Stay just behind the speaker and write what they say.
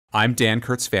I'm Dan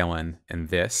Kurtz-Phelan, and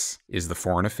this is the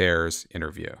Foreign Affairs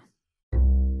Interview.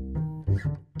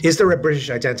 Is there a British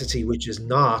identity which is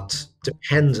not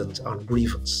dependent on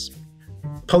grievance?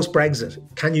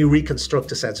 Post-Brexit, can you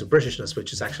reconstruct a sense of Britishness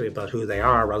which is actually about who they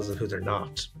are rather than who they're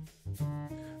not?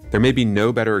 There may be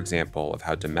no better example of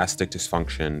how domestic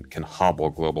dysfunction can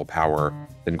hobble global power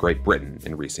than Great Britain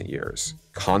in recent years.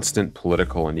 Constant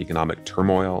political and economic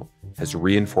turmoil has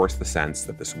reinforced the sense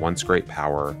that this once great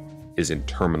power is in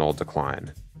terminal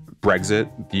decline.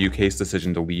 Brexit, the UK's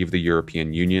decision to leave the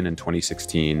European Union in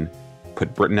 2016,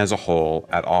 put Britain as a whole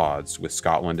at odds with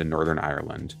Scotland and Northern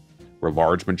Ireland, where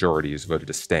large majorities voted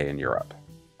to stay in Europe.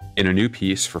 In a new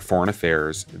piece for Foreign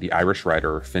Affairs, the Irish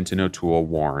writer Fintan O'Toole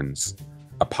warns,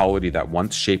 a polity that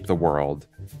once shaped the world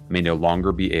may no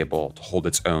longer be able to hold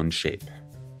its own shape.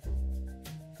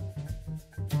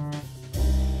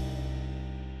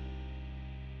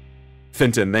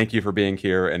 Fintan, thank you for being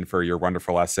here and for your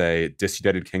wonderful essay,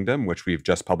 Disunited Kingdom, which we've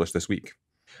just published this week.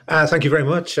 Thank you very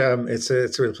much. It's a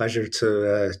real pleasure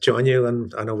to join you,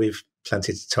 and I know we've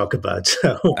plenty to talk about.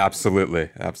 So. Absolutely.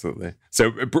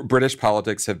 So British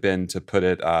politics have been, to put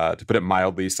it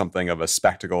mildly, something of a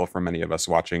spectacle for many of us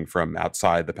watching from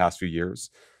outside the past few years.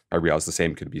 I realize the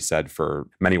same could be said for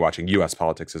many watching U.S.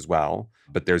 politics as well.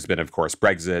 But there's been, of course,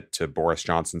 Brexit, to Boris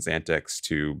Johnson's antics,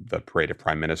 to the parade of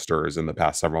prime ministers in the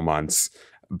past several months.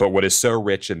 But what is so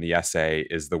rich in the essay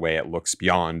is the way it looks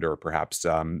beyond, or perhaps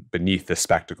beneath, the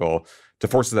spectacle to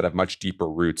forces that have much deeper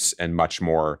roots and much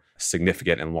more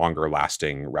significant and longer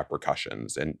lasting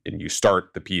repercussions. And you start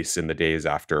the piece in the days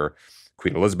after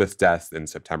Queen Elizabeth's death in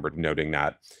September, noting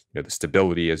that the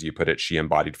stability, as you put it, she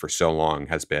embodied for so long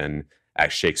has been,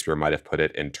 as Shakespeare might have put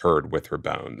it, interred with her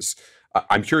bones.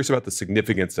 I'm curious about the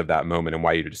significance of that moment and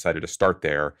why you decided to start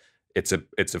there. It's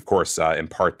of course, in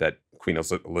part that Queen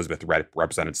Elizabeth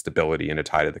represented stability and a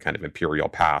tie to the kind of imperial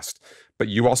past. But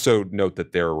you also note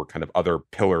that there were kind of other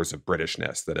pillars of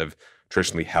Britishness that have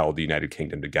traditionally held the United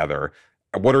Kingdom together.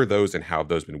 What are those, and how have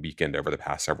those been weakened over the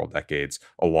past several decades,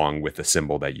 along with the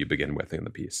symbol that you begin with in the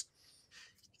piece?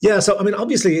 Yeah, so I mean,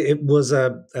 obviously, it was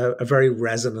a very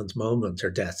resonant moment, her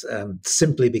death,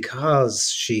 simply because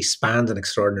she spanned an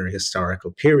extraordinary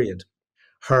historical period.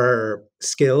 Her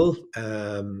skill,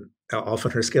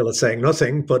 often her skill at saying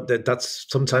nothing, but that's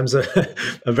sometimes a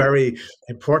very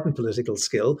important political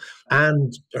skill,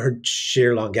 and her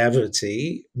sheer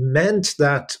longevity meant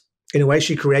that, in a way,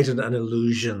 she created an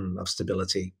illusion of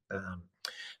stability.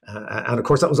 And of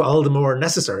course, that was all the more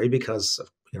necessary because,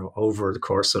 over the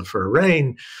course of her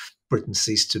reign, Britain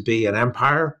ceased to be an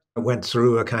empire, went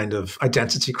through a kind of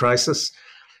identity crisis,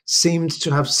 seemed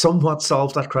to have somewhat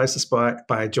solved that crisis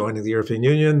by joining the European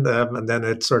Union, and then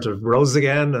it sort of rose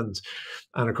again.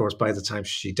 And of course, by the time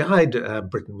she died,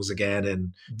 Britain was again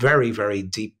in very, very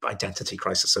deep identity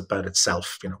crisis about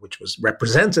itself, which was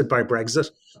represented by Brexit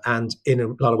and in a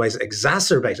lot of ways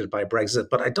exacerbated by Brexit.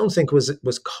 But I don't think it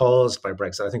was caused by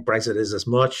Brexit. I think Brexit is as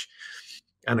much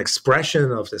an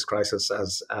expression of this crisis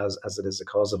as it is the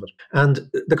cause of it. And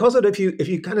the cause of it, if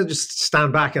you kind of just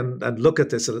stand back and look at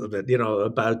this a little bit,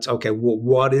 about, okay,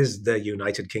 what is the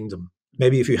United Kingdom?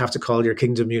 Maybe if you have to call your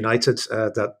kingdom united,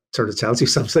 that sort of tells you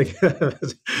something.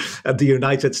 And the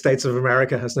United States of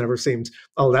America has never seemed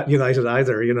all that united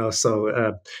either,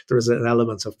 so there is an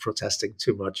element of protesting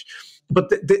too much. But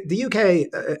the UK,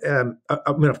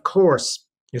 I mean, of course,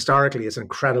 historically, is an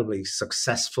incredibly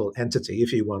successful entity,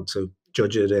 if you want to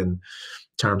judge it in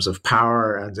terms of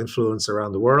power and influence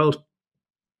around the world.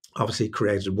 Obviously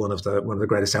created one of the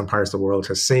greatest empires the world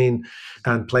has seen,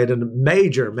 and played a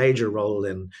major role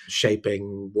in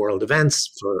shaping world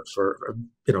events for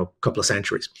a couple of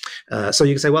centuries. So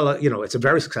you can say, well, it's a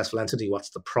very successful entity. What's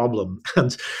the problem?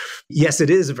 And yes, it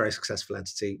is a very successful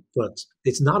entity, but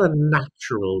it's not a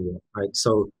natural one, right?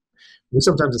 So we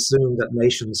sometimes assume that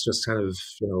nations just kind of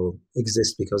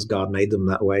exist because God made them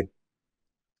that way.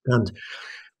 And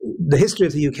the history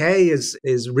of the UK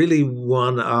is really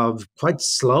one of quite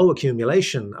slow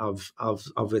accumulation of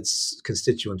its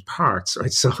constituent parts,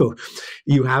 right? So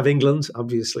you have England,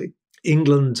 obviously.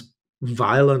 England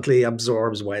violently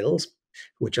absorbs Wales,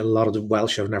 which a lot of the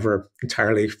Welsh have never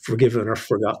entirely forgiven or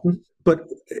forgotten. But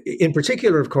in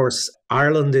particular, of course,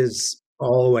 Ireland is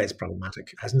always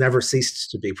problematic, has never ceased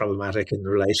to be problematic in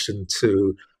relation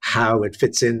to how it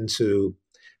fits into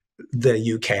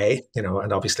the UK,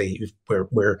 and obviously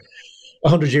we're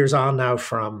 100 years on now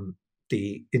from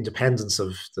the independence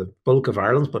of the bulk of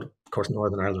Ireland, but of course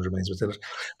Northern Ireland remains within it.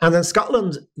 And then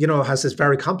Scotland, has this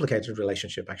very complicated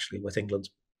relationship actually with England.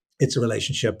 It's a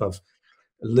relationship of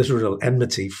literal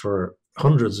enmity for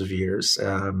hundreds of years.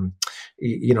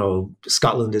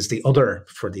 Scotland is the other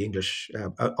for the English,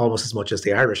 almost as much as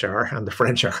the Irish are and the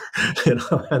French are,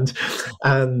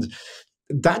 and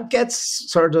that gets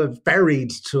sort of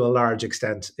buried to a large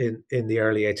extent in the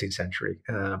early 18th century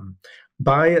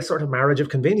by a sort of marriage of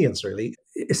convenience, really.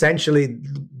 Essentially,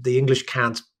 the English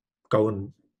can't go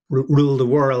and rule the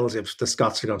world if the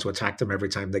Scots are going to attack them every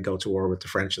time they go to war with the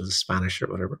French and the Spanish or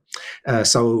whatever.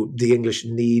 So the English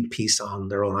need peace on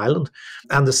their own island.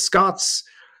 And the Scots,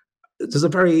 there's a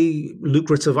very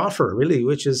lucrative offer, really,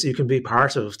 which is you can be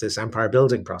part of this empire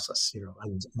building process,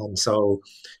 and so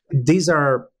these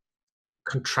are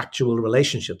contractual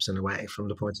relationships in a way from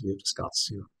the point of view of the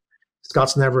Scots.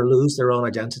 Scots never lose their own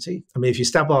identity. I mean, if you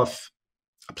step off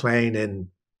a plane in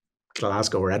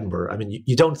Glasgow or Edinburgh, I mean,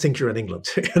 you don't think you're in England.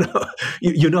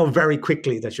 You know very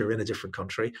quickly that you're in a different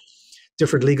country,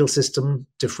 different legal system,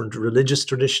 different religious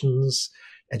traditions,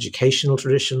 educational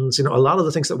traditions. A lot of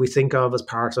the things that we think of as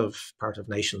part of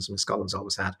nations, and Scotland's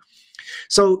always had.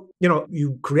 So,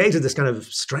 you created this kind of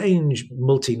strange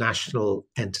multinational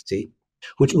entity,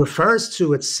 which refers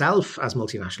to itself as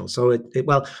multinational. So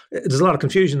there's a lot of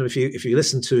confusion. If you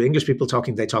listen to English people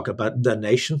talking, they talk about the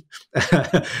nation,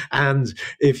 and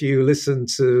if you listen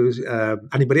to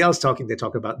anybody else talking, they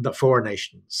talk about the four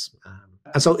nations.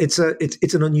 And so it's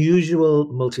an unusual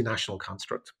multinational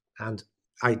construct. And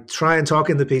I try and talk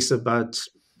in the piece about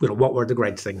what were the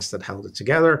great things that held it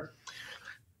together,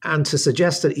 and to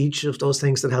suggest that each of those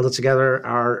things that held it together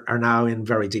are now in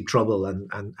very deep trouble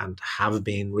and have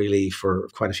been really for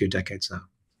quite a few decades now.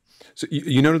 So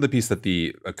you noted the piece that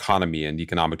the economy and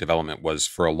economic development was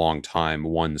for a long time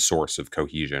one source of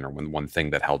cohesion, or one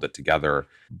thing that held it together.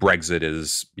 Brexit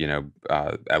is,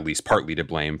 at least partly to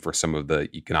blame for some of the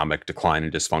economic decline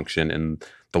and dysfunction in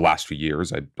the last few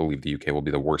years. I believe the UK will be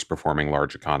the worst performing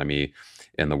large economy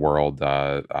in the world,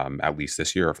 at least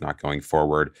this year, if not going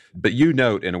forward. But you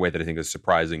note in a way that I think is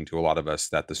surprising to a lot of us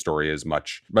that the story is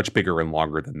much, much bigger and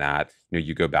longer than that.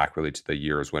 You go back really to the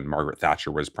years when Margaret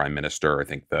Thatcher was prime minister. I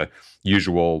think the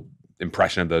usual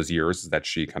impression of those years is that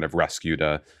she kind of rescued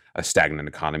a stagnant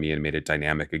economy and made it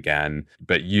dynamic again.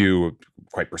 But you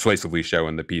quite persuasively show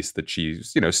in the piece that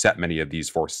she's, set many of these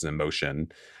forces in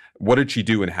motion. What did she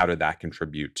do, and how did that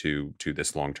contribute to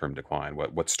this long-term decline?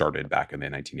 What started back in the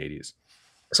 1980s?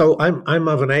 So I'm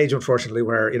of an age, unfortunately,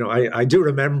 where I do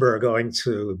remember going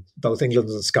to both England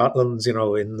and Scotland,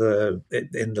 in the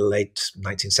late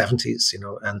 1970s,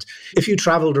 and if you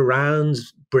travelled around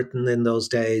Britain in those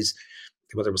days,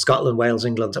 whether it was Scotland, Wales,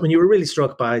 England, I mean, you were really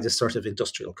struck by this sort of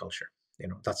industrial culture.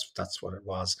 That's what it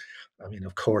was. I mean,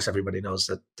 of course, everybody knows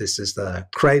that this is the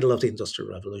cradle of the Industrial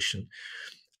Revolution,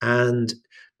 and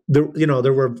there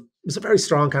was a very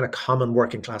strong kind of common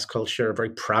working class culture,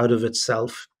 very proud of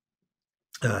itself.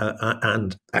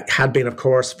 And had been, of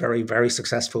course, very, very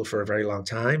successful for a very long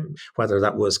time, whether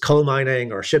that was coal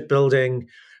mining or shipbuilding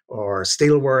or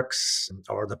steelworks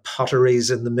or the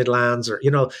potteries in the Midlands, or,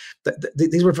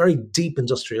 these were very deep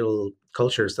industrial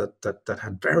cultures that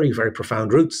had very, very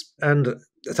profound roots. And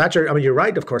Thatcher, I mean, you're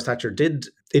right, of course, Thatcher did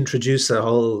introduce a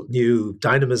whole new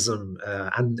dynamism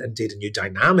and indeed a new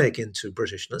dynamic into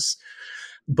Britishness.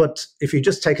 But if you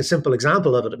just take a simple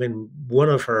example of it, I mean, one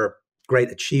of her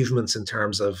great achievements in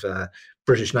terms of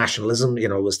British nationalism,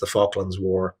 was the Falklands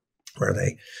War, where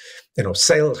they,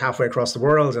 sailed halfway across the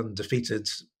world and defeated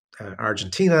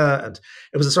Argentina. And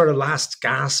it was a sort of last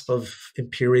gasp of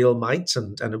imperial might.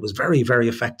 And it was very, very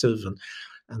effective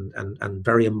and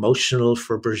very emotional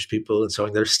for British people, and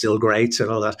showing they're still great and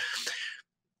all that.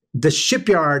 The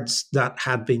shipyards that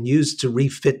had been used to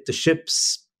refit the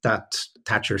ships that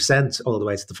Thatcher sent all the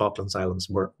way to the Falklands Islands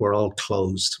were all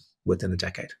closed within a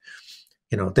decade.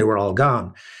 They were all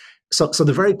gone. So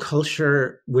the very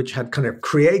culture which had kind of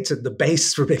created the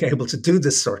base for being able to do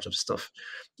this sort of stuff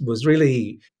was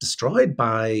really destroyed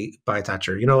by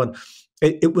Thatcher, and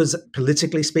it was,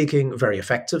 politically speaking, very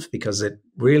effective, because it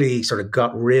really sort of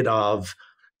got rid of,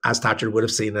 as Thatcher would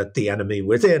have seen it, the enemy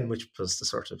within, which was the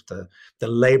sort of the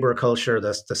labour culture,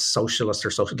 the socialist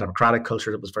or social democratic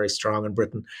culture that was very strong in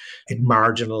Britain. It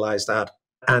marginalised that,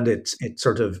 and it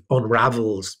sort of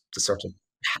unravels the sort of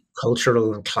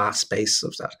cultural and class base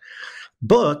of that.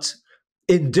 But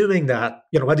in doing that,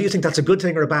 whether you think that's a good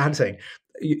thing or a bad thing,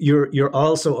 you're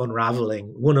also unraveling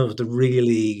one of the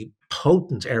really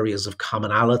potent areas of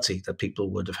commonality that people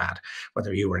would have had,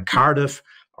 whether you were in Cardiff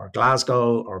or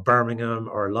Glasgow or Birmingham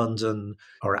or London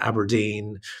or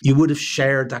Aberdeen. You would have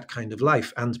shared that kind of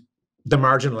life. And the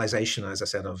marginalization, as I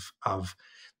said, of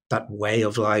that way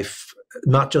of life,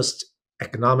 not just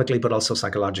economically, but also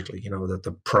psychologically,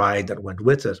 the pride that went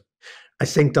with it. I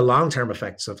think the long-term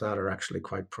effects of that are actually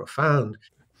quite profound.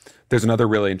 There's another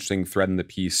really interesting thread in the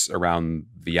piece around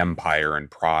the empire and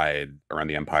pride around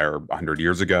the empire 100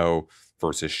 years ago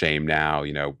versus shame now.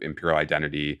 Imperial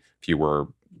identity, if you were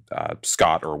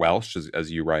Scot or Welsh,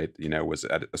 as you write, was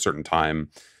at a certain time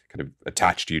kind of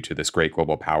attached you to this great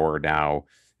global power. Now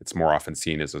it's more often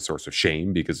seen as a source of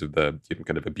shame because of the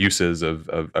kind of abuses of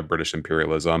British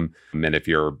imperialism. And if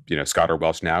you're, Scot or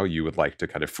Welsh now, you would like to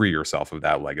kind of free yourself of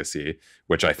that legacy,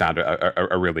 which I found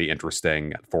a really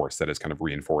interesting force that is kind of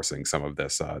reinforcing some of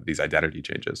these identity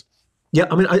changes. Yeah,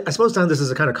 I mean, I suppose, Dan, this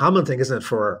is a kind of common thing, isn't it,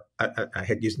 for, I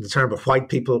hate using the term, but white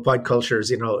people, white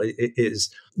cultures,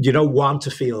 is you don't want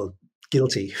to feel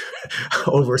guilty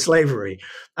over slavery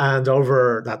and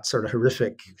over that sort of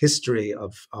horrific history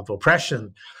of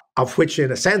oppression, of which,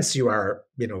 in a sense, you are,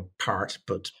 part.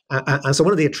 And so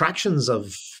one of the attractions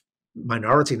of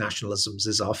minority nationalisms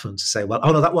is often to say, well,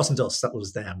 oh no, that wasn't us, that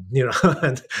was them,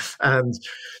 and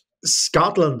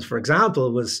Scotland, for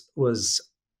example, was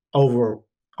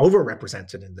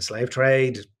overrepresented in the slave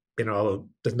trade.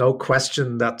 There's no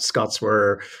question that Scots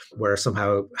were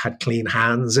somehow had clean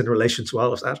hands in relation to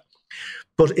all of that.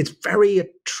 But it's very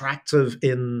attractive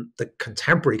in the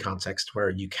contemporary context where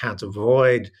you can't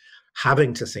avoid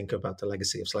having to think about the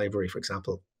legacy of slavery, for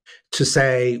example, to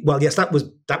say, well, yes, that was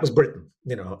Britain,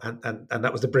 and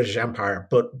that was the British Empire,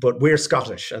 but we're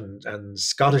Scottish, and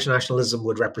Scottish nationalism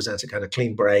would represent a kind of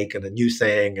clean break and a new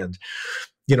thing, and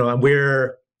and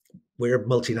we're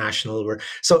multinational.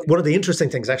 So one of the interesting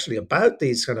things actually about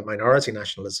these kind of minority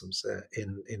nationalisms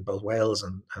in both Wales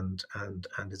and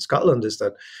in Scotland is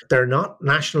that they're not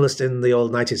nationalist in the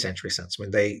old 19th century sense. I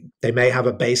mean, they may have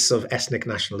a base of ethnic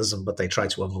nationalism, but they try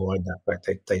to avoid that.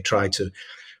 Right? They try to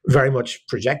very much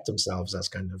project themselves as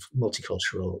kind of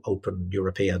multicultural, open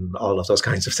European, all of those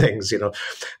kinds of things,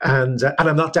 And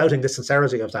I'm not doubting the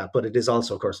sincerity of that, but it is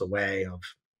also, of course, a way of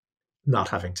not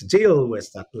having to deal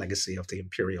with that legacy of the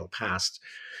imperial past.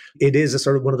 It is a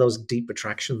sort of one of those deep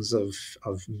attractions of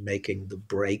making the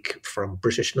break from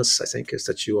Britishness, I think, is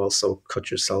that you also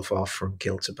cut yourself off from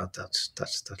guilt about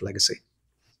that legacy.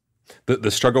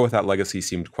 The struggle with that legacy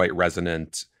seemed quite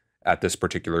resonant at this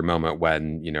particular moment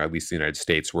when, at least the United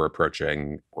States we're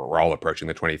all approaching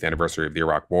the 20th anniversary of the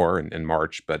Iraq War in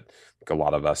March, but I think a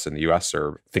lot of us in the US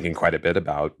are thinking quite a bit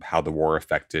about how the war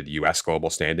affected US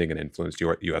global standing and influenced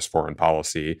US foreign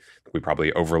policy. We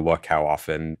probably overlook how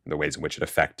often the ways in which it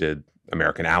affected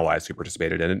American allies who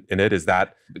participated in it.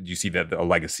 Do you see a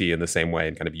legacy in the same way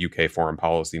in kind of UK foreign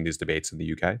policy in these debates in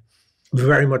the UK?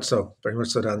 Very much so,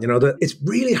 Dan. It's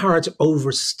really hard to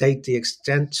overstate the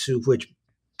extent to which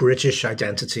British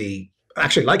identity,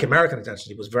 actually like American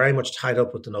identity, was very much tied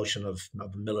up with the notion of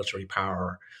military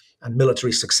power and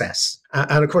military success.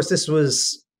 And of course, this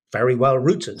was very well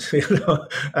rooted.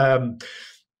 The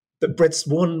Brits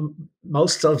won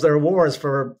most of their wars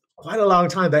for quite a long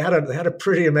time. They had a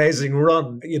pretty amazing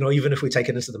run. Even if we take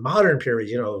it into the modern period,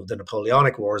 the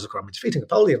Napoleonic Wars, of course, defeating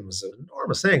Napoleon was an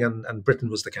enormous thing, and Britain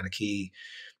was the kind of key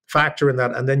factor in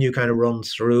that. And then you kind of run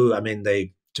through. I mean,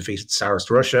 they defeated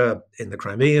Tsarist Russia in the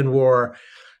Crimean War.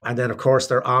 And then, of course,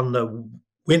 they're on the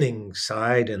winning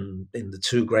side in the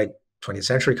two great 20th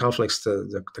century conflicts,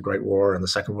 the Great War and the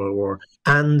Second World War.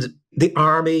 And the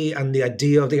army and the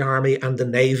idea of the army and the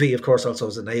navy, of course, also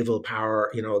as a naval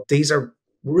power, these are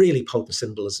really potent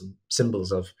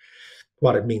symbols of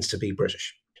what it means to be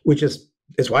British, which is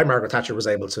why Margaret Thatcher was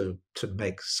able to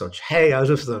make such hay out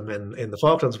of them in the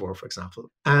Falklands War, for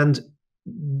example. And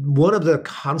one of the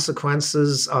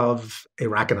consequences of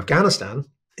Iraq and Afghanistan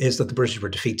is that the British were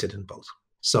defeated in both.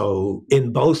 So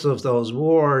in both of those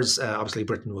wars, obviously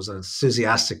Britain was an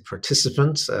enthusiastic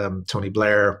participant. Tony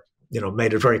Blair,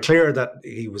 made it very clear that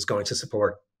he was going to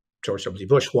support George W.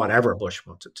 Bush, whatever Bush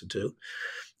wanted to do.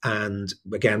 And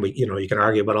again, you can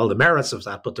argue about all the merits of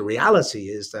that, but the reality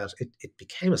is that it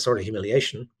became a sort of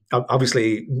humiliation.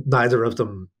 Obviously, neither of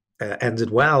them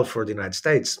ended well for the United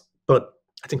States, but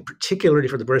I think particularly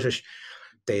for the British,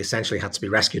 they essentially had to be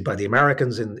rescued by the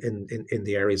Americans in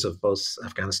the areas of both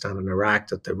Afghanistan and Iraq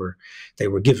that they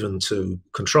were given to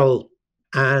control.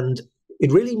 And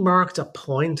it really marked a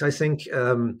point, I think.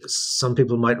 Some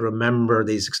people might remember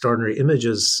these extraordinary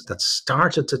images that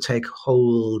started to take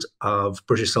hold of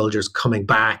British soldiers coming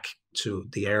back to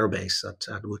the airbase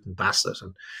at Wootton Bassett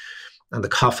and the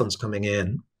coffins coming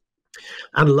in.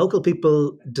 And local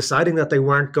people deciding that they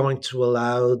weren't going to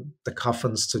allow the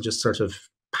coffins to just sort of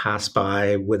pass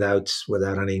by without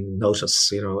any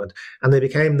notice, and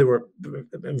they were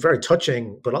very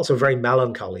touching, but also very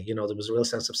melancholy. There was a real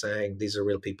sense of saying, these are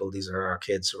real people, these are our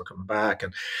kids who are coming back.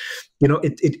 And,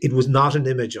 it was not an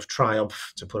image of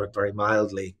triumph, to put it very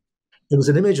mildly. It was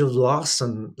an image of loss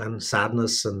and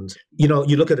sadness. And, you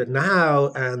look at it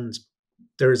now and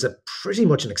there is a pretty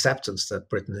much an acceptance that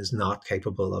Britain is not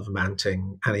capable of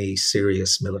mounting any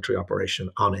serious military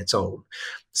operation on its own.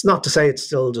 It's not to say it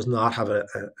still does not have an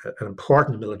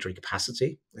important military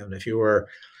capacity. And if you were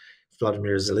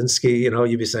Vladimir Zelensky,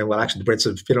 you'd be saying, well, actually, the Brits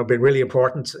have, been really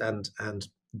important, and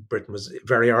Britain was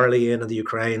very early in the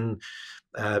Ukraine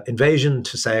invasion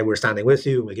to say, we're standing with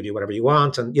you, we'll give you whatever you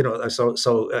want. And,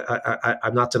 so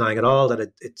I'm not denying at all that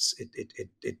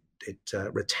it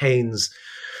retains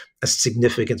a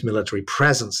significant military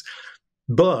presence,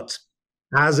 but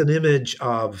as an image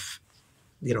of,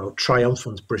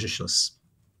 triumphant Britishness,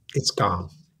 it's gone,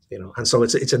 and so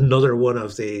it's another one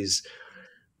of these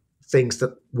things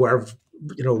that were,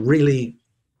 really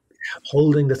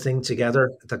holding the thing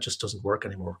together that just doesn't work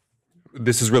anymore.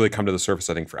 This has really come to the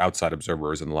surface, I think, for outside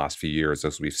observers in the last few years,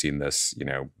 as we've seen this,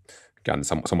 again,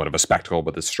 somewhat of a spectacle,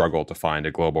 but the struggle to find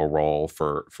a global role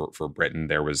for Britain.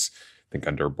 There was, I think,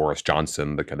 under Boris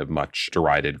Johnson, the kind of much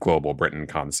derided global Britain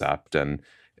concept. And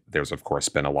there's, of course,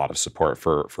 been a lot of support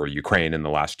for Ukraine in the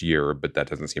last year, but that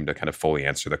doesn't seem to kind of fully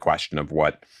answer the question of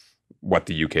what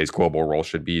the UK's global role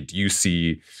should be. Do you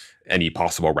see any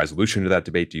possible resolution to that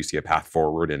debate? Do you see a path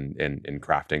forward in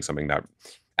crafting something that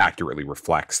accurately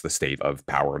reflects the state of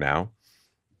power now?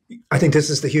 I think this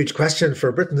is the huge question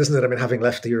for Britain, isn't it? I mean, having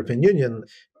left the European Union,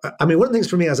 I mean, one of the things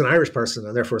for me as an Irish person,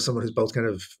 and therefore someone who's both kind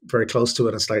of very close to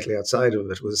it and slightly outside of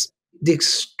it, was the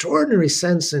extraordinary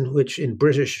sense in which in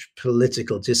British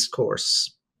political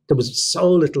discourse, there was so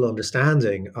little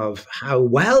understanding of how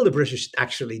well the British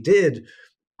actually did,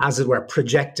 as it were,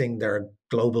 projecting their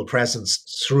global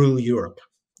presence through Europe.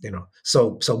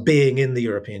 So being in the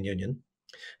European Union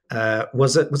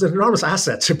was an enormous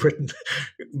asset to Britain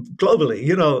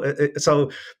globally. So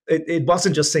it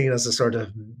wasn't just seen as a sort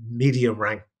of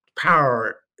medium-ranked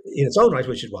power in its own right,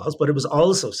 which it was, but it was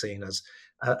also seen as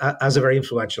a very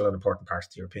influential and important part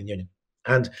of the European Union.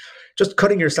 And just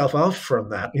cutting yourself off from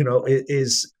that,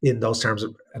 is in those terms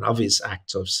an obvious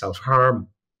act of self-harm.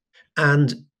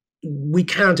 And we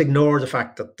can't ignore the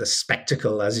fact that the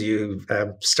spectacle, as you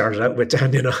started out with,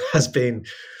 Dan, has been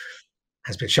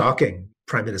shocking.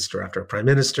 Prime minister after prime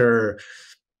minister,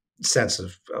 sense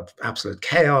of absolute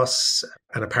chaos,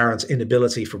 an apparent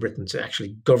inability for Britain to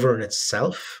actually govern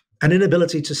itself, an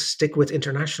inability to stick with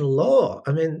international law.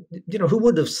 I mean, who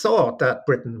would have thought that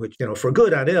Britain, which, for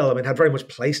good and ill, had very much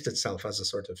placed itself as a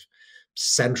sort of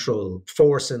central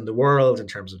force in the world in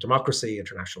terms of democracy,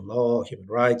 international law, human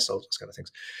rights, all those kind of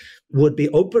things, would be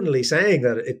openly saying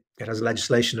that it has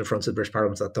legislation in front of the British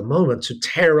Parliament at the moment to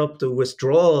tear up the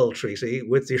withdrawal treaty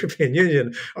with the European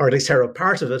Union, or at least tear up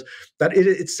part of it, that it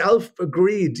itself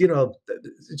agreed,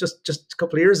 just a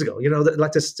couple of years ago,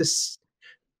 like this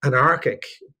anarchic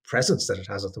presence that it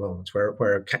has at the moment,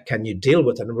 where can you deal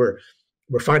with it? And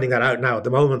we're finding that out now at the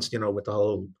moment, with the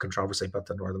whole controversy about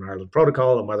the Northern Ireland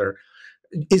Protocol and whether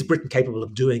is Britain capable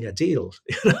of doing a deal,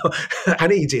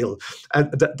 any deal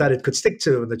that it could stick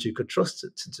to and that you could trust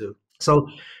it to do. So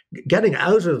getting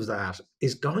out of that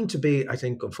is going to be, I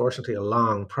think, unfortunately, a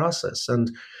long process.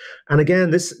 And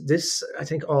again, this I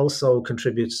think also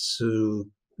contributes to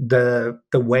the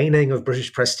waning of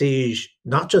British prestige,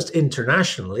 not just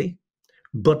internationally,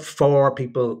 but for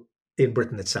people in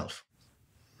Britain itself.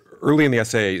 Early in the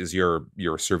essay, as you're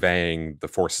surveying the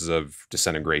forces of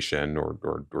disintegration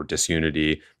or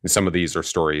disunity, and some of these are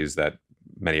stories that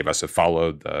many of us have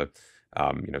followed, the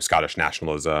Scottish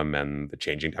nationalism and the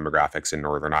changing demographics in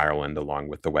Northern Ireland, along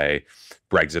with the way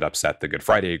Brexit upset the Good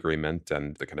Friday Agreement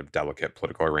and the kind of delicate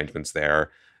political arrangements there.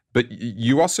 But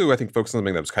you also, I think, focused on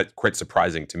something that was quite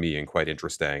surprising to me and quite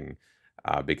interesting,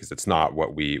 because it's not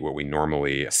what we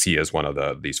normally see as one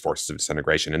of these forces of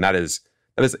disintegration, and that is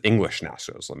English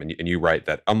nationalism. And you write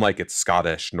that unlike its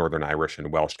Scottish, Northern Irish,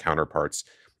 and Welsh counterparts,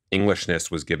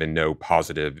 Englishness was given no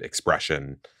positive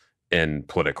expression in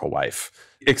political life.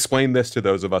 Explain this to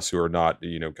those of us who are not,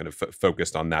 kind of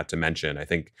focused on that dimension. I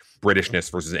think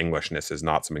Britishness versus Englishness is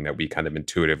not something that we kind of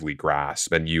intuitively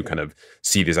grasp, and you kind of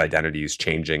see these identities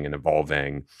changing and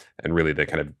evolving, and really the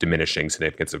kind of diminishing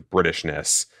significance of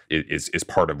Britishness is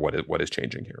part of what is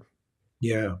changing here.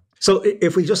 Yeah. So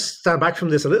if we just stand back from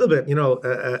this a little bit,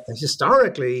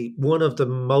 historically, one of the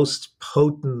most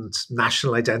potent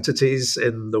national identities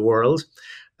in the world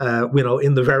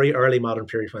in the very early modern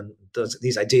period when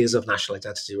these ideas of national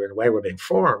identity were in a way were being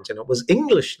formed, it was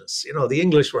Englishness. The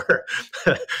English were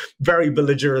very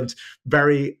belligerent,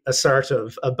 very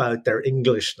assertive about their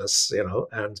Englishness,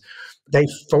 and they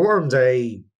formed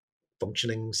a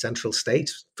functioning central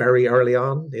state very early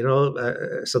on,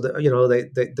 so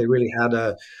that, they really had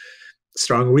a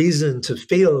strong reason to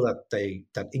feel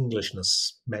that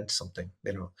Englishness meant something,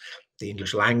 the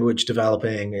English language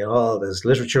developing, there's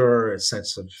literature, a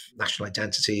sense of national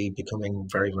identity becoming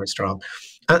very, very strong.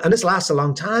 And this lasts a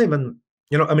long time. And,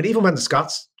 even when the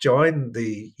Scots joined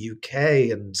the UK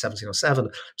in 1707,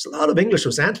 there's a lot of English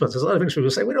resentment. There's a lot of English people who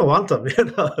say, we don't want them,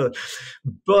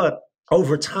 But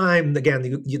over time, again,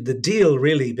 the deal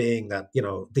really being that,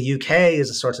 the UK is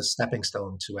a sort of stepping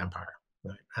stone to empire.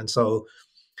 Right? And so,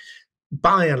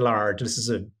 by and large, this is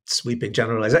a sweeping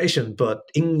generalization, but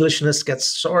Englishness gets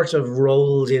sort of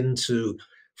rolled into,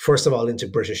 first of all, into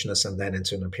Britishness and then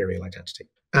into an imperial identity.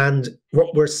 And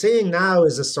what we're seeing now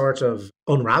is a sort of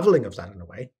unraveling of that in a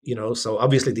way, so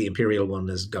obviously the imperial one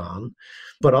is gone.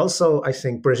 But also, I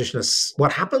think Britishness,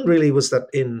 what happened really was that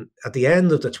at the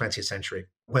end of the 20th century,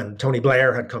 when Tony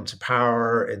Blair had come to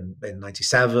power in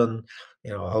 97,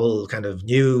 a whole kind of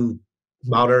new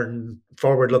modern,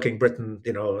 forward-looking Britain,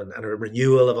 and a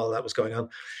renewal of all that was going on.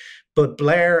 But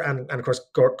Blair and of course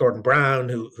Gordon Brown,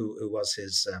 who was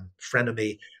his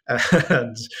frenemy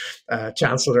and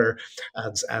chancellor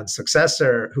and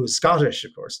successor, who was Scottish,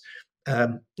 of course,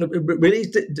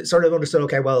 really sort of understood.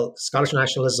 Okay, well, Scottish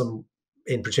nationalism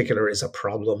in particular is a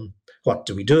problem. What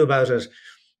do we do about it?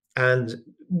 And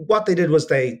what they did was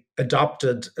they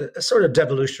adopted a sort of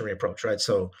devolutionary approach, right?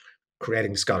 So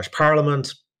creating the Scottish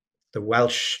Parliament, the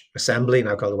Welsh Assembly,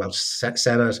 now called the Welsh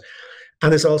Senate.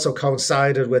 And this also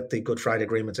coincided with the Good Friday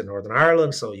Agreement in Northern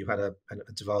Ireland. So you had a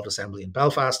devolved assembly in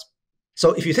Belfast.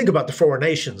 So if you think about the four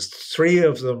nations, three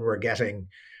of them were getting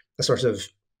a sort of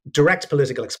direct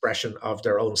political expression of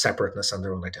their own separateness and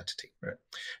their own identity. Right?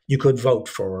 You could vote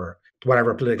for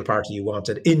whatever political party you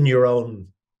wanted in your own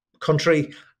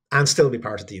country and still be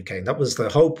part of the UK. And that was the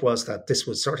hope, was that this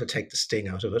would sort of take the sting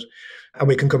out of it. And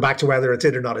we can come back to whether it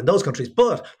did or not in those countries.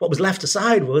 But what was left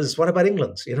aside was, what about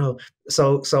England?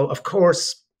 So of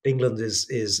course, England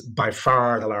is by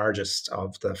far the largest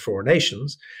of the four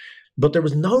nations. But there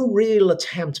was no real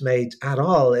attempt made at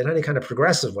all in any kind of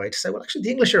progressive way to say, well, actually,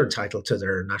 the English are entitled to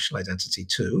their national identity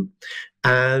too.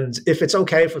 And if it's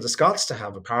okay for the Scots to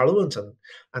have a parliament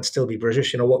and still be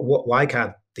British, why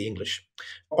can't the English?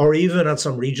 Or even at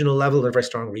some regional level, they're very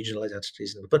strong regional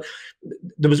identities. But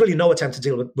there was really no attempt to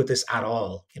deal with this at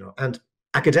all, And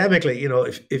academically,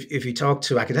 if you talk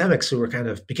to academics who were kind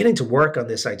of beginning to work on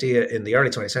this idea in the early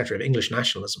 20th century of English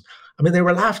nationalism, they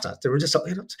were laughed at. They were just,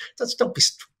 don't be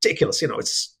ridiculous.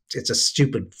 It's a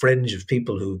stupid fringe of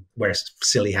people who wear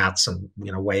silly hats and,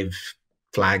 wave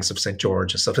flags of St.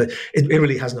 George and stuff. It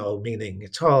really has no meaning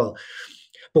at all.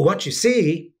 But what you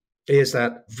see is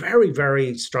that very,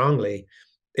 very strongly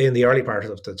in the early part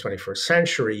of the 21st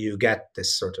century, you get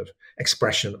this sort of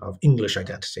expression of English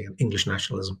identity and English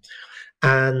nationalism.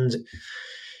 And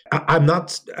I'm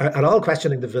not at all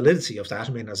questioning the validity of that.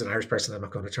 As an Irish person, I'm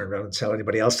not going to turn around and tell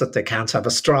anybody else that they can't have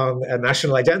a strong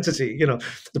national identity.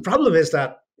 The problem is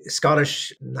that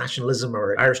Scottish nationalism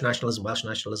or Irish nationalism, Welsh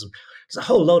nationalism, there's a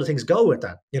whole load of things go with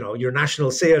that. Your national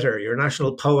theatre, your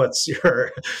national poets,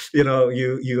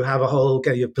 you have a whole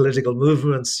kind of political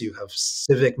movements, you have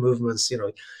civic movements,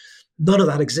 none of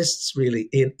that exists really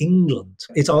in England.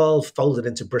 It's all folded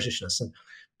into Britishness. And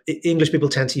English people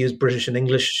tend to use British and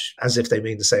English as if they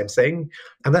mean the same thing.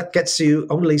 And that gets you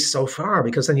only so far,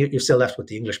 because then you're still left with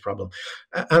the English problem.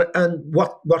 And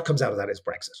what comes out of that is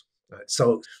Brexit. Right?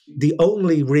 So the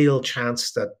only real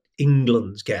chance that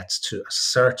England gets to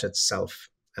assert itself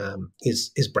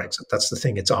is Brexit. That's the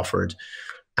thing it's offered.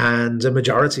 And a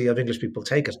majority of English people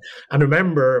take it. And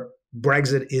remember,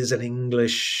 Brexit is an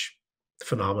English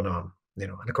phenomenon.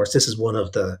 And of course, this is one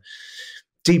of the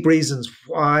deep reasons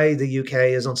why the UK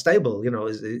is unstable,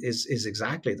 is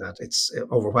exactly that. It's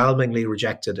overwhelmingly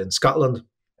rejected in Scotland.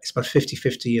 It's about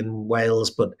 50-50 in Wales,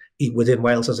 but within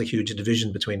Wales there's a huge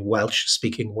division between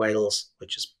Welsh-speaking Wales,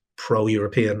 which is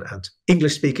pro-European, and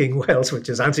English-speaking Wales, which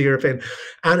is anti-European.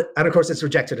 And of course, it's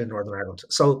rejected in Northern Ireland.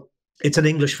 So it's an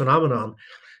English phenomenon.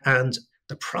 And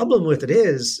the problem with it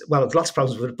is, well, there's lots of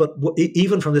problems with it, but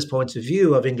even from this point of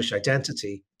view of English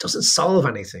identity, it doesn't solve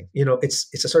anything.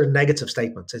 It's a sort of negative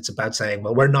statement. It's about saying,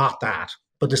 well, we're not that.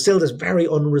 But there's still this very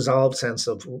unresolved sense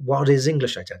of what is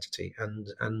English identity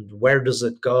and where does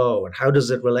it go and how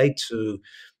does it relate to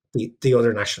the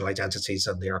other national identities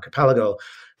and the archipelago.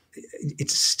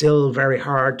 It's still very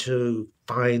hard to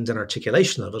find an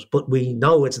articulation of it, but we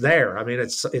know it's there. I mean,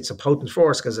 it's a potent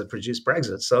force because it produced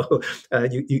Brexit, so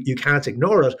you can't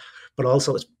ignore it. But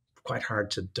also, it's quite hard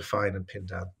to define and pin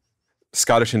down.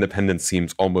 Scottish independence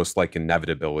seems almost like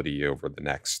inevitability over the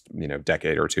next,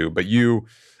 decade or two. But you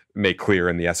make clear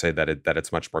in the essay that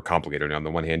it's much more complicated. On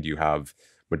the one hand, you have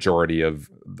majority of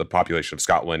the population of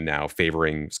Scotland now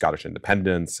favoring Scottish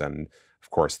independence, and of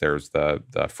course, there's the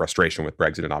frustration with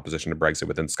Brexit and opposition to Brexit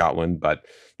within Scotland. But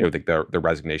the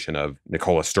resignation of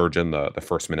Nicola Sturgeon, the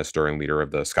first minister and leader of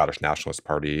the Scottish Nationalist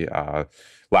Party,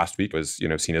 last week was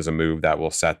seen as a move that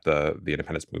will set the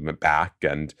independence movement back.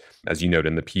 And as you note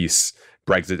in the piece,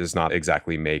 Brexit does not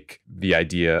exactly make the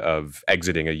idea of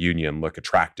exiting a union look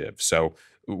attractive. So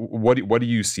what do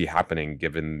you see happening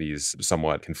given these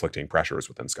somewhat conflicting pressures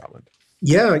within Scotland?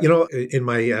 Yeah, in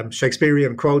my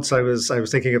Shakespearean quotes, I was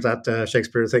thinking of that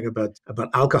Shakespeare thing about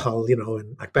alcohol,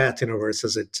 in Macbeth, where it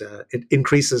says it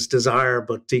increases desire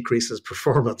but decreases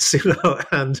performance,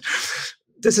 and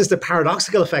this is the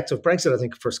paradoxical effect of Brexit, I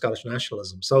think, for Scottish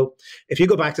nationalism. So if you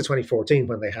go back to 2014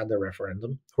 when they had their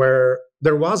referendum, where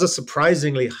there was a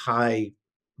surprisingly high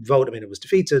vote, I mean, it was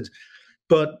defeated,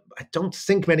 but I don't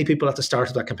think many people at the start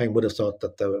of that campaign would have thought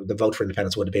that the vote for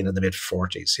independence would have been in the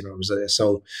mid-40s. It was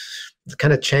so it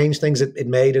kind of changed things. It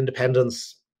made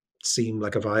independence seem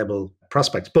like a viable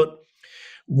prospect. But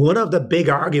one of the big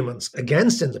arguments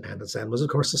against independence then was, of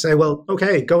course, to say, well,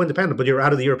 okay, go independent, but you're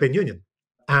out of the European Union.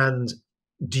 And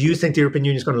do you think the European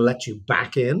Union is going to let you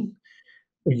back in?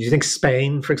 Do you think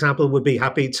Spain, for example, would be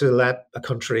happy to let a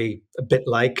country a bit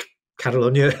like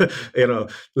Catalonia,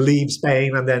 leave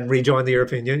Spain and then rejoin the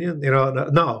European Union?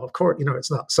 No, of course, it's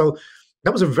not. So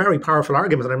that was a very powerful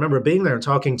argument. And I remember being there and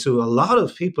talking to a lot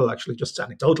of people, actually just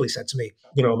anecdotally said to me,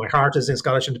 my heart is in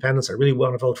Scottish independence. I really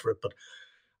want to vote for it, but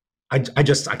I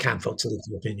can't vote to leave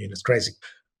the European Union. It's crazy.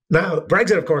 Now,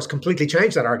 Brexit, of course, completely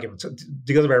changed that argument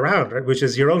the other way around, right? Which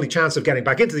is your only chance of getting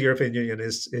back into the European Union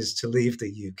is to leave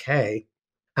the UK.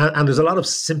 And there's a lot of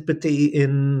sympathy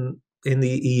in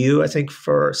the EU, I think,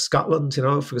 for Scotland,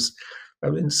 because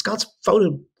Scots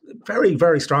voted very,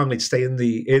 very strongly to stay in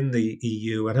the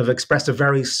EU and have expressed a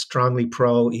very strongly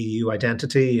pro-EU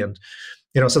identity. And,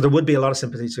 so there would be a lot of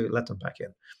sympathy to let them back in.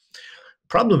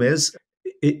 Problem is,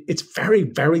 it's very,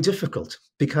 very difficult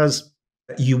because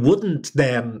you wouldn't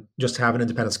then just have an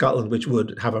independent Scotland, which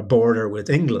would have a border with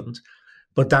England,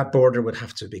 but that border would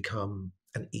have to become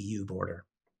an EU border.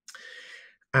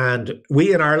 And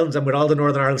we in Ireland, and with all the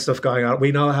Northern Ireland stuff going on,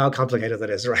 we know how complicated that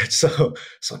is, right? So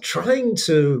trying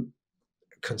to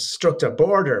construct a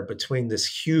border between this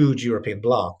huge European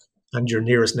bloc and your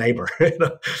nearest neighbor,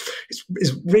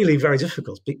 is really very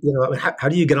difficult. How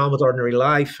do you get on with ordinary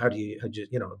life? How do you,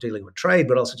 dealing with trade,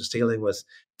 but also just dealing with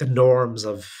the norms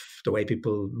of the way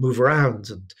people move around?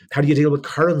 And how do you deal with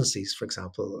currencies, for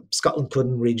example? Scotland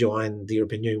couldn't rejoin the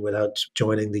European Union without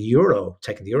joining the euro,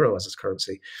 taking the euro as its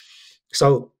currency.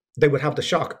 So they would have the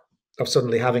shock of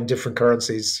suddenly having different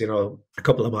currencies, a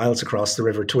couple of miles across the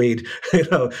River Tweed.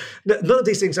 None of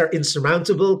these things are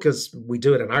insurmountable because we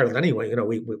do it in Ireland anyway.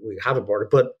 We have a border,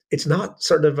 but it's not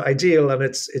sort of ideal, and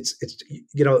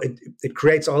it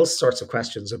creates all sorts of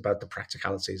questions about the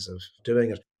practicalities of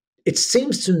doing it. It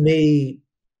seems to me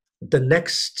the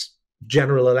next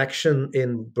general election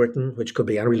in Britain, which could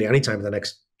be really any time in the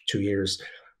next 2 years.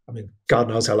 I mean, God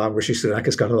knows how long Rishi Sunak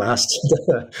is going to last.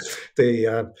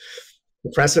 The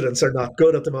precedents are not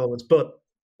good at the moment, but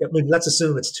let's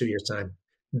assume it's 2 years' time.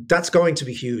 That's going to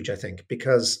be huge, I think,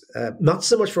 because not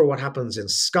so much for what happens in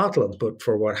Scotland, but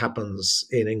for what happens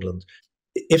in England.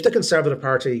 If the Conservative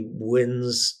Party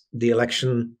wins the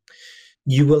election,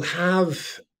 you will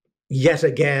have yet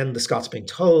again the Scots being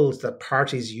told that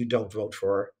parties you don't vote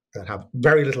for, that have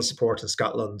very little support in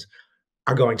Scotland,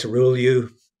 are going to rule you.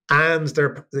 And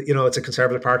it's a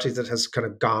Conservative Party that has kind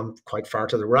of gone quite far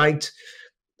to the right,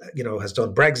 has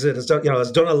done Brexit, has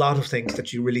done a lot of things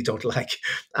that you really don't like.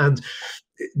 And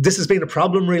this has been a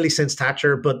problem really since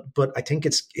Thatcher, but I think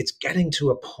it's getting to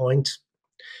a point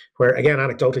where, again,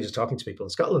 anecdotally, just talking to people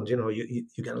in Scotland, you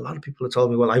get a lot of people who told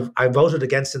me, well, I voted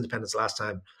against independence last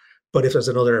time, but if there's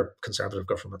another Conservative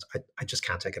government, I just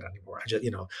can't take it anymore.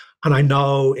 And I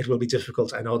know it will be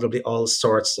difficult. I know there'll be all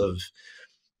sorts of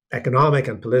economic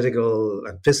and political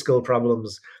and fiscal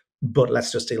problems, but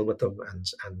let's just deal with them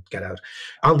and get out.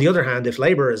 On the other hand, if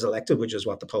Labour is elected, which is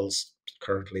what the polls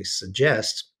currently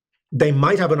suggest, they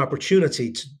might have an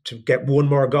opportunity to get one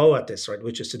more go at this, right?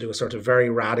 Which is to do a sort of very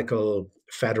radical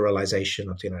federalisation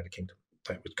of the United Kingdom.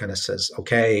 Which kind of says,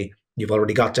 okay, you've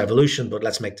already got devolution, but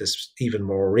let's make this even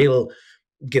more real.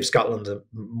 give Scotland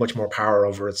much more power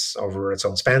over its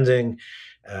own spending,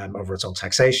 over its own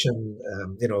taxation.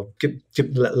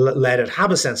 Let it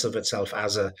have a sense of itself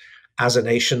as a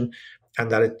nation, and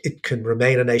that it can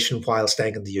remain a nation while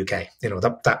staying in the UK.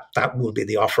 That will be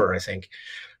the offer, I think.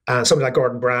 And somebody like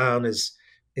Gordon Brown is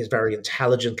very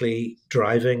intelligently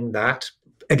driving that.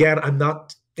 Again, I'm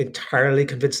not entirely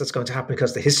convinced that's going to happen,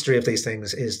 because the history of these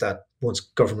things is that once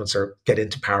governments get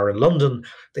into power in London,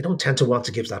 they don't tend to want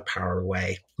to give that power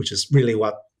away, which is really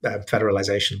what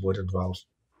federalization would involve.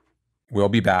 We'll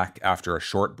be back after a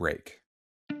short break.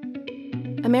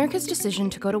 America's decision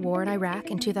to go to war in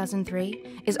Iraq in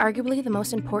 2003 is arguably the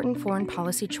most important foreign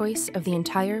policy choice of the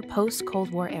entire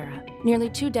post-Cold War era. Nearly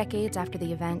 2 decades after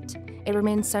the event, it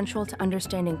remains central to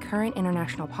understanding current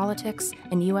international politics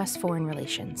and U.S. foreign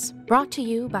relations. Brought to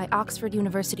you by Oxford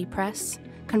University Press,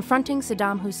 Confronting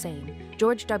Saddam Hussein,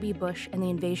 George W. Bush and the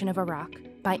Invasion of Iraq,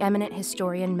 by eminent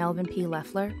historian Melvin P.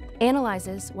 Leffler,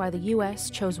 analyzes why the U.S.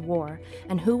 chose war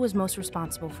and who was most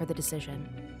responsible for the decision.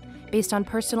 Based on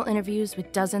personal interviews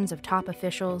with dozens of top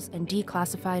officials and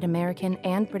declassified American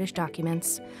and British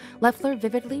documents, Leffler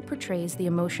vividly portrays the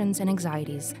emotions and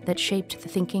anxieties that shaped the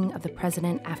thinking of the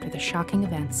president after the shocking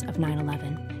events of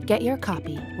 9/11. Get your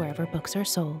copy wherever books are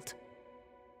sold.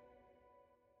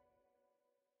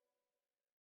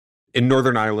 In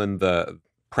Northern Ireland, the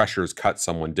pressures cut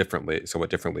somewhat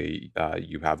differently.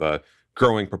 You have a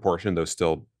growing proportion, though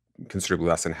still considerably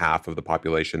less than half of the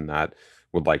population, that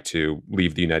would like to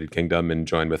leave the United Kingdom and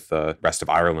join with the rest of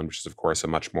Ireland, which is, of course, a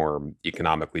much more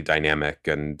economically dynamic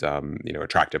and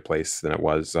attractive place than it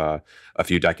was a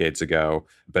few decades ago.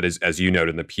 But as you note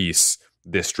in the piece,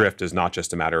 this drift is not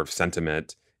just a matter of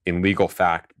sentiment. In legal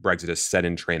fact, Brexit has set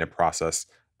in train a process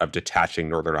of detaching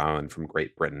Northern Ireland from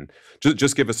Great Britain.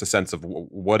 Just give us a sense of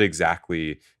what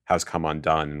exactly has come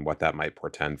undone and what that might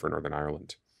portend for Northern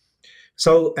Ireland.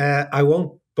 So I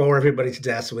won't bore everybody to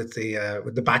death with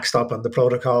the backstop and the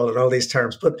protocol and all these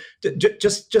terms, but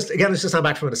just again, let's just stand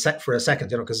back for a second,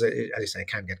 because as you say, it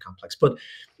can get complex. But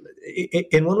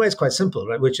in one way, it's quite simple,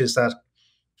 right? Which is that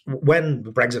when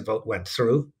the Brexit vote went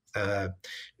through,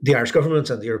 the Irish government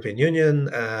and the European Union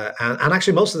and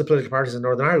actually most of the political parties in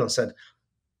Northern Ireland said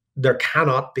there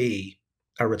cannot be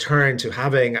a return to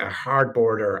having a hard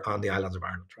border on the island of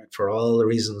Ireland, right? For all the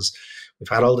reasons, we've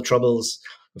had all the troubles,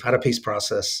 we've had a peace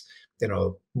process.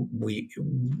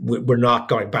 We're not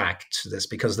going back to this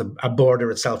because a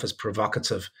border itself is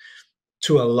provocative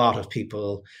to a lot of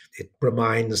people. It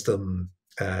reminds them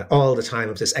all the time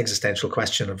of this existential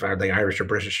question of are they Irish or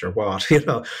British or what? Whereas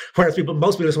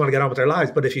most people just want to get on with their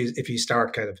lives. But if you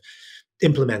start kind of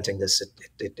implementing this,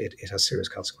 it has serious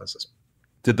consequences.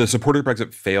 Did the supporter of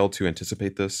Brexit fail to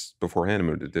anticipate this beforehand? I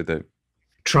mean, did they?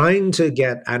 Trying to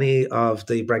get any of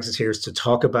the Brexiteers to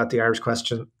talk about the Irish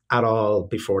question at all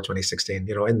before 2016,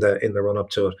 in the run up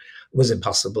to it, was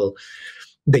impossible.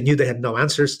 They knew they had no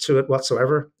answers to it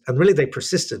whatsoever, and really they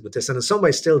persisted with this, and in some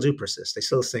ways still do persist. They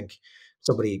still think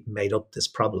somebody made up this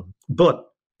problem. But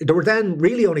there were then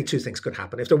really only 2 things could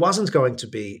happen. If there wasn't going to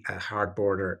be a hard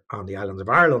border on the island of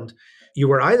Ireland, you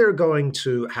were either going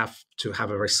to have a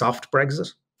very soft Brexit,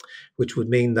 which would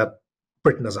mean that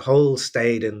Britain as a whole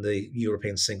stayed in the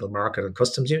European single market and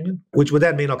customs union, which would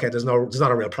then mean, okay, there's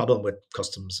not a real problem with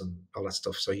customs and all that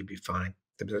stuff, so you'd be fine.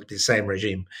 It'd be the same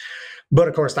regime. But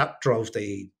of course, that drove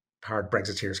the hard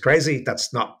Brexiteers crazy.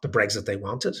 That's not the Brexit they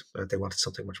wanted. They wanted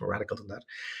something much more radical than that.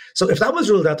 So if that was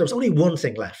ruled out, there was only one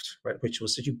thing left, right, which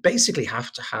was that you basically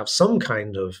have to have some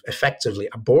kind of, effectively,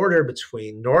 a border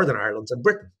between Northern Ireland and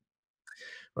Britain.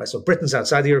 Right? So Britain's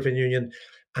outside the European Union,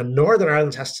 and Northern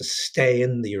Ireland has to stay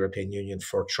in the European Union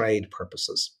for trade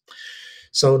purposes.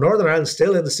 So Northern Ireland's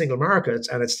still in the single market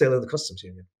and it's still in the customs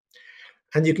union.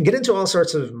 And you can get into all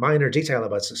sorts of minor detail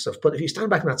about this stuff, but if you stand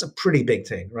back, that's a pretty big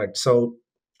thing, right? So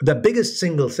the biggest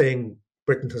single thing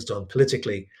Britain has done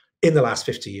politically in the last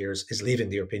 50 years is leaving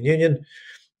the European Union.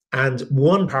 And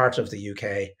one part of the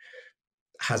UK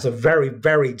has a very,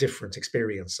 very different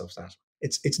experience of that.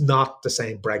 It's not the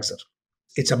same Brexit.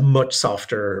 It's a much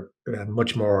softer,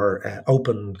 much more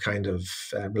open kind of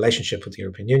relationship with the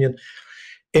European Union,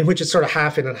 in which it's sort of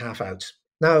half in and half out.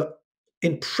 Now,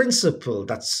 in principle,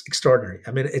 that's extraordinary.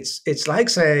 I mean, it's like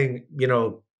saying,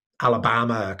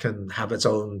 Alabama can have its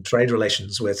own trade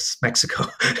relations with Mexico.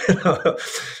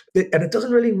 And it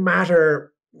doesn't really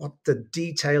matter what the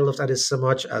detail of that is so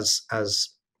much as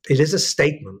it is a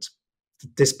statement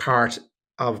that this part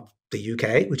of the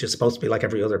UK, which is supposed to be like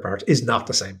every other part, is not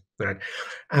the same. Right?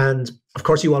 And of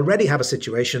course, you already have a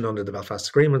situation under the Belfast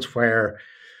Agreement where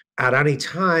at any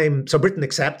time, so Britain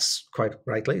accepts quite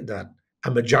rightly that a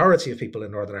majority of people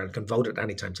in Northern Ireland can vote at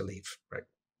any time to leave. Right?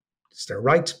 It's their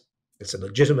right. It's a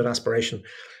legitimate aspiration.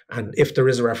 And if there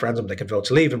is a referendum, they can vote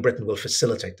to leave, and Britain will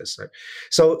facilitate this. Right?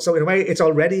 So in a way, it's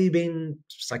already been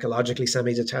psychologically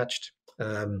semi-detached.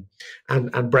 And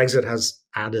Brexit has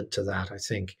added to that, I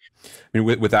think. I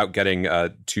mean, without getting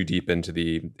too deep into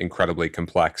the incredibly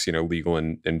complex, legal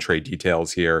and trade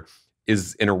details here,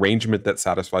 is an arrangement that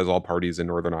satisfies all parties in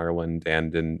Northern Ireland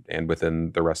and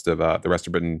within the rest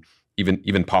of Britain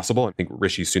even possible? I think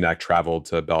Rishi Sunak traveled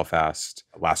to Belfast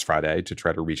last Friday to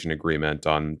try to reach an agreement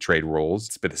on trade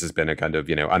rules, but this has been a kind of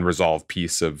unresolved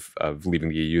piece of leaving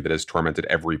the EU that has tormented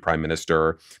every prime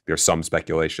minister. There's some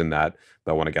speculation that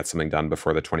they'll want to get something done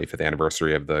before the 25th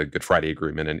anniversary of the Good Friday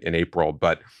Agreement in April,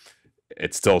 but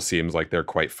it still seems like they're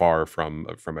quite far from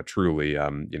a truly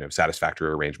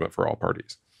satisfactory arrangement for all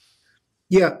parties.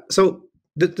 Yeah. So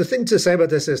the thing to say about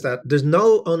this is that there's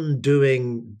no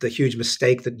undoing the huge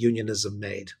mistake that unionism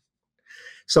made.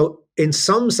 So in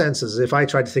some senses, if I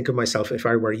try to think of myself, if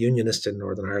I were a unionist in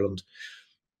Northern Ireland,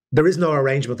 there is no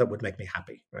arrangement that would make me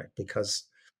happy, right? Because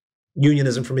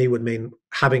unionism for me would mean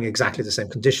having exactly the same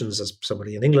conditions as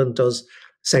somebody in England does,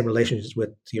 same relationships with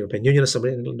the European Union as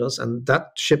somebody in England does, and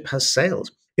that ship has sailed.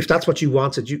 If that's what you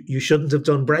wanted, you shouldn't have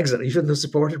done Brexit. You shouldn't have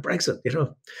supported Brexit,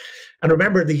 And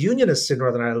remember, the unionists in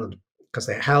Northern Ireland, because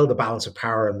they held the balance of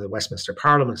power in the Westminster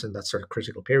Parliament in that sort of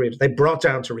critical period, they brought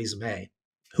down Theresa May,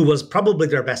 who was probably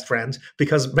their best friend,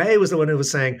 because May was the one who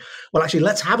was saying, well, actually,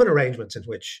 let's have an arrangement in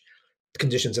which the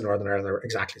conditions in Northern Ireland are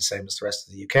exactly the same as the rest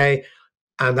of the UK.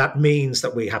 And that means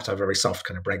that we have to have a very soft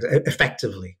kind of Brexit.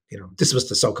 Effectively, this was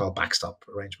the so-called backstop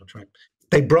arrangement, right?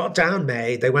 They brought down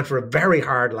May. They went for a very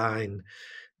hard line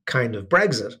kind of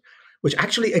Brexit, which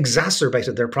actually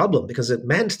exacerbated their problem, because it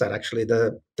meant that actually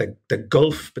the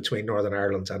gulf between Northern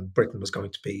Ireland and Britain was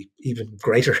going to be even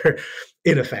greater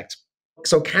in effect.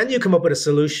 So can you come up with a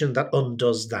solution that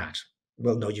undoes that?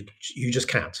 Well, no, you just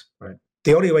can't, right?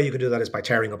 The only way you can do that is by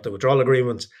tearing up the withdrawal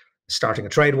agreement, starting a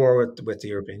trade war with the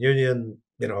European Union,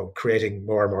 creating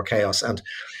more and more chaos. And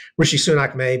Rishi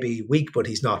Sunak may be weak, but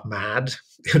he's not mad.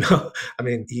 I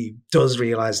mean, he does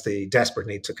realize the desperate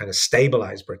need to kind of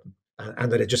stabilize Britain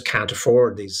and that it just can't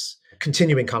afford these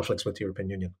continuing conflicts with the European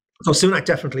Union. So Sunak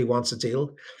definitely wants a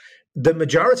deal. The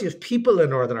majority of people in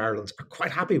Northern Ireland are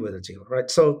quite happy with a deal, right?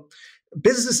 So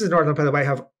businesses in Northern Ireland, by the way,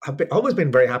 have always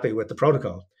been very happy with the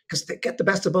protocol, because they get the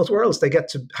best of both worlds. They get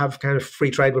to have kind of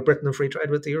free trade with Britain and free trade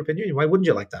with the European Union. Why wouldn't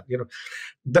you like that?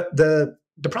 The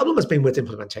problem has been with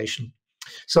implementation.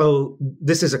 So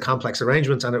this is a complex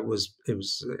arrangement, and it was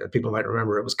people might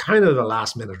remember, it was kind of a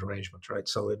last minute arrangement, right?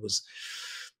 So it was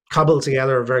cobbled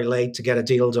together very late to get a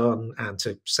deal done and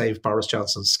to save Boris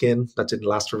Johnson's skin. That didn't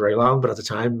last for very long, but at the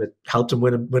time it helped him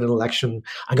win an election.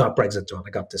 I got Brexit done.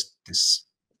 I got this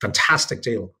fantastic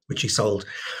deal, which he sold.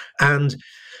 And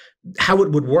how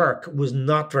it would work was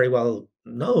not very well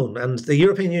known. And the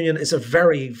European Union is a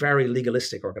very, very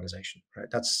legalistic organization, right?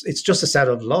 It's just a set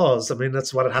of laws. I mean,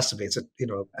 that's what it has to be.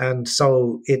 And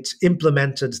so it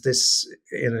implemented this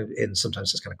in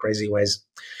sometimes just kind of crazy ways.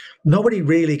 Nobody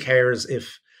really cares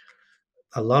if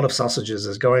a lot of sausages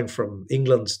is going from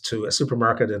England to a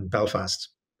supermarket in Belfast.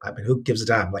 I mean, who gives a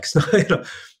damn? Like,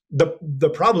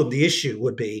 the problem, the issue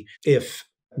would be if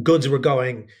goods were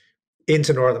going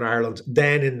into Northern Ireland,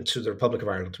 then into the Republic of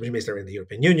Ireland, which means they're in the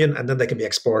European Union, and then they can be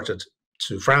exported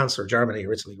to France or Germany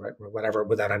or Italy, right, or whatever,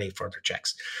 without any further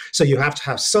checks. So you have to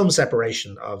have some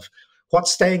separation of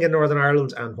what's staying in Northern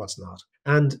Ireland and what's not.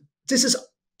 And this is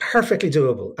perfectly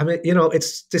doable. I mean,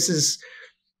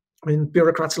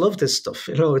 bureaucrats love this stuff.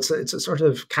 It's a sort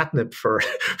of catnip for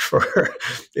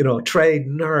trade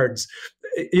nerds.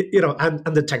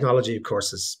 And the technology, of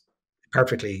course, is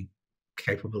perfectly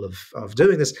capable of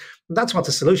doing this. And that's what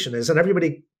the solution is, and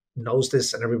everybody knows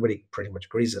this, and everybody pretty much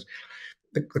agrees it.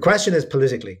 The question is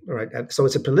politically, right? And so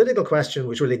it's a political question,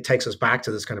 which really takes us back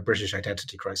to this kind of British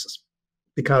identity crisis,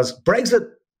 because Brexit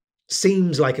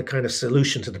seems like a kind of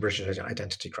solution to the British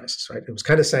identity crisis, right? It was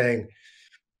kind of saying,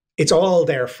 it's all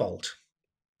their fault.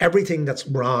 Everything that's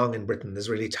wrong in Britain is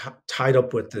really tied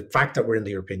up with the fact that we're in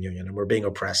the European Union and we're being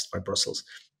oppressed by Brussels.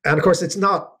 And of course, it's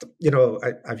not,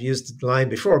 I've used the line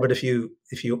before, but if you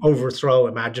overthrow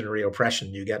imaginary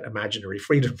oppression, you get imaginary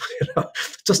freedom. It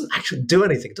doesn't actually do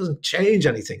anything. It doesn't change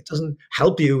anything. It doesn't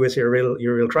help you with your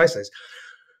real crisis.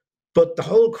 But the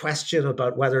whole question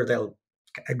about whether they'll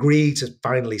agree to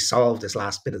finally solve this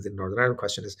last bit of the Northern Ireland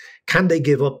question is, can they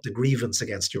give up the grievance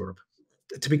against Europe?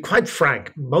 To be quite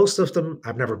frank, most of them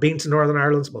have never been to Northern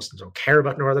Ireland. Most of them don't care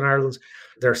about Northern Ireland.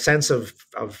 Their sense of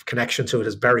connection to it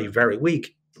is very, very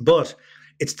weak. But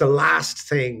it's the last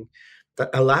thing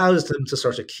that allows them to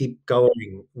sort of keep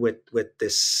going with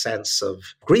this sense of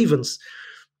grievance.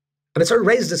 And it sort of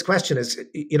raises this question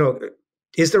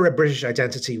is there a British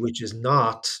identity which is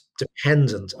not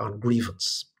dependent on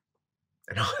grievance?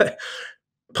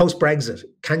 Post-Brexit,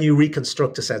 can you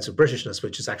reconstruct a sense of Britishness,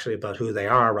 which is actually about who they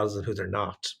are rather than who they're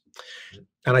not?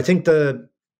 And I think the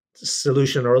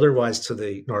solution or otherwise to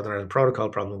the Northern Ireland Protocol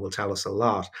problem will tell us a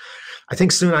lot. I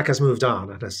think Sunak has moved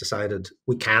on and has decided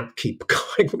we can't keep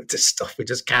going with this stuff. We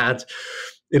just can't,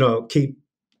 keep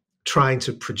trying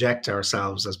to project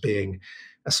ourselves as being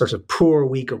a sort of poor,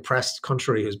 weak, oppressed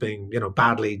country who's being,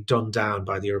 badly done down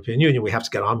by the European Union. We have to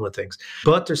get on with things.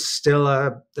 But there's still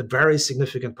a very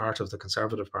significant part of the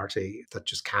Conservative Party that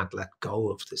just can't let go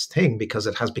of this thing because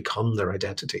it has become their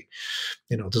identity.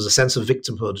 There's a sense of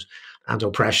victimhood and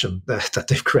oppression that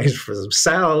they've created for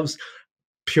themselves,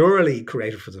 purely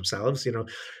created for themselves,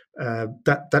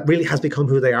 that really has become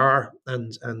who they are.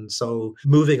 And so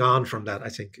moving on from that, I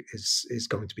think, is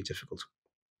going to be difficult.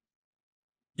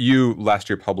 You last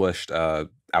year published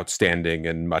outstanding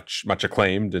and much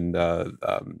acclaimed and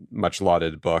much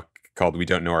lauded book called We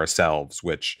Don't Know Ourselves,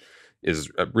 which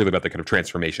is really about the kind of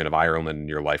transformation of Ireland in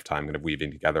your lifetime, kind of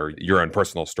weaving together your own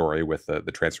personal story with the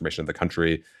transformation of the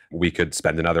country. We could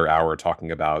spend another hour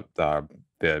talking about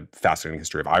the fascinating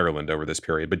history of Ireland over this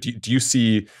period. But do you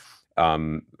see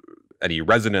any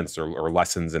resonance or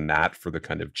lessons in that for the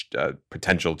kind of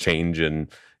potential change in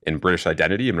British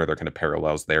identity? I mean, are there kind of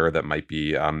parallels there that might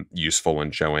be useful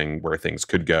in showing where things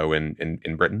could go in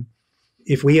Britain?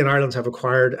 If we in Ireland have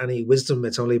acquired any wisdom,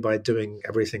 it's only by doing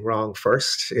everything wrong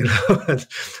first, And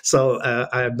so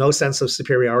I have no sense of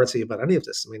superiority about any of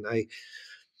this. I mean,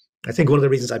 I think one of the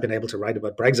reasons I've been able to write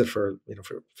about Brexit for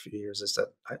a few years is that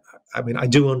I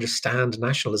do understand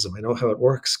nationalism. I know how it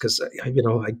works because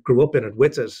I grew up in it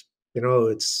with it.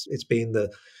 It's been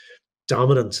the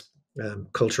dominant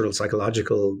cultural,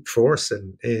 psychological force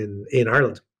in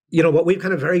Ireland. What we've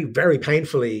kind of very, very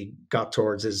painfully got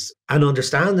towards is an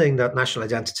understanding that national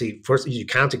identity, first, you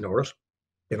can't ignore it.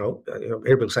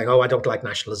 Hear people saying, "Oh, I don't like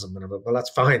nationalism," and I'm like, well, that's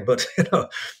fine, but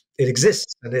it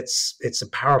exists and it's a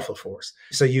powerful force.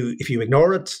 So if you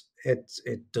ignore it,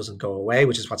 it doesn't go away,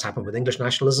 which is what's happened with English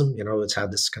nationalism. It's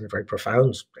had this kind of very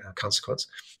profound consequence.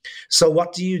 So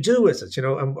what do you do with it?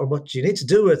 And what you need to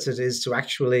do with it is to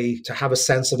actually to have a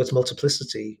sense of its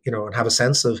multiplicity, and have a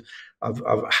sense of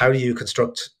how do you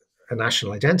construct a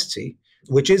national identity,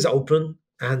 which is open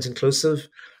and inclusive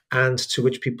and to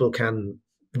which people can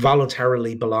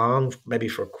voluntarily belong, maybe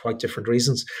for quite different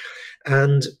reasons,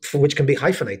 and for which can be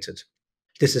hyphenated.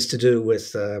 This is to do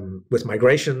with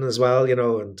migration as well,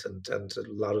 and a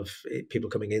lot of people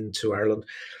coming into Ireland.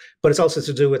 But it's also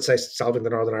to do with, say, solving the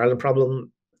Northern Ireland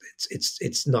problem.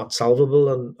 It's not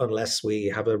solvable unless we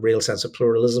have a real sense of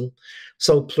pluralism.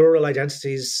 So plural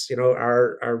identities,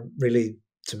 are really,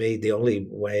 to me, the only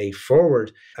way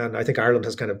forward. And I think Ireland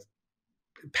has kind of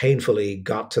painfully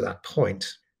got to that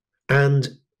point. And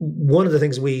one of the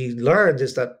things we learned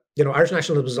is that, Irish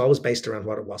nationalism was always based around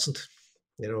what it wasn't.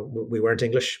 We weren't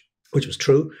English, which was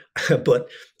true, but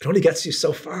it only gets you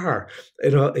so far.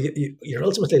 You're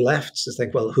ultimately left to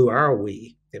think, well, who are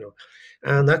we?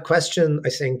 And that question, I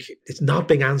think, it's not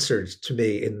being answered to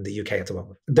me in the UK at the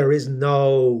moment. There is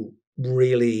no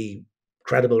really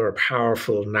credible or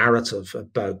powerful narrative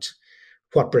about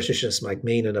what Britishness might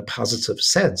mean in a positive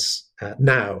sense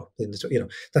now.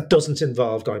 That doesn't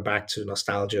involve going back to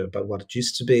nostalgia about what it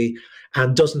used to be,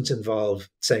 and doesn't involve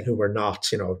saying who we're not.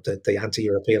 The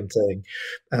anti-European thing.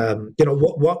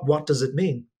 What does it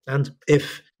mean? And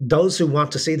if those who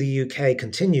want to see the UK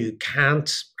continue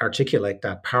can't articulate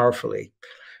that powerfully,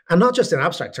 and not just in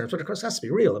abstract terms, but of course it has to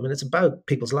be real. I mean, it's about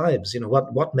people's lives.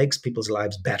 What makes people's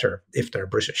lives better if they're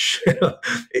British?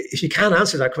 If you can't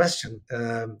answer that question,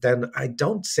 then I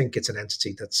don't think it's an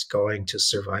entity that's going to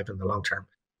survive in the long term.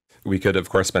 We could, of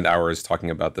course, spend hours talking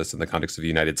about this in the context of the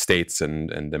United States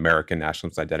and American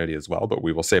nationalist identity as well, but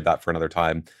we will save that for another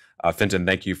time. Fintan,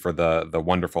 thank you for the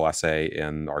wonderful essay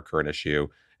in our current issue,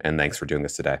 and thanks for doing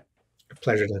this today.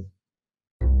 Pleasure, Dan.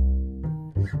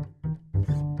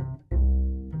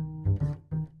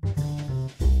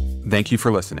 Thank you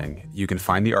for listening. You can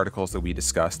find the articles that we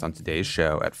discussed on today's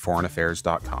show at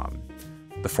foreignaffairs.com.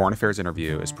 The Foreign Affairs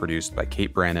interview is produced by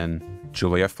Kate Brannon,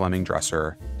 Julia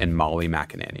Fleming-Dresser, and Molly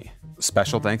McEnany.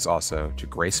 Special thanks also to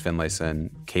Grace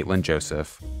Finlayson, Caitlin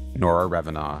Joseph, Nora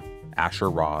Revenaugh, Asher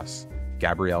Ross,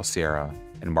 Gabrielle Sierra,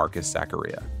 and Marcus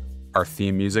Zachariah. Our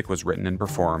theme music was written and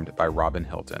performed by Robin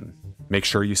Hilton. Make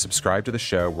sure you subscribe to the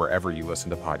show wherever you listen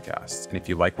to podcasts. And if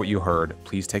you like what you heard,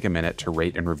 please take a minute to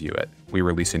rate and review it. We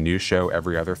release a new show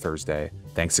every other Thursday.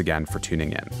 Thanks again for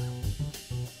tuning in.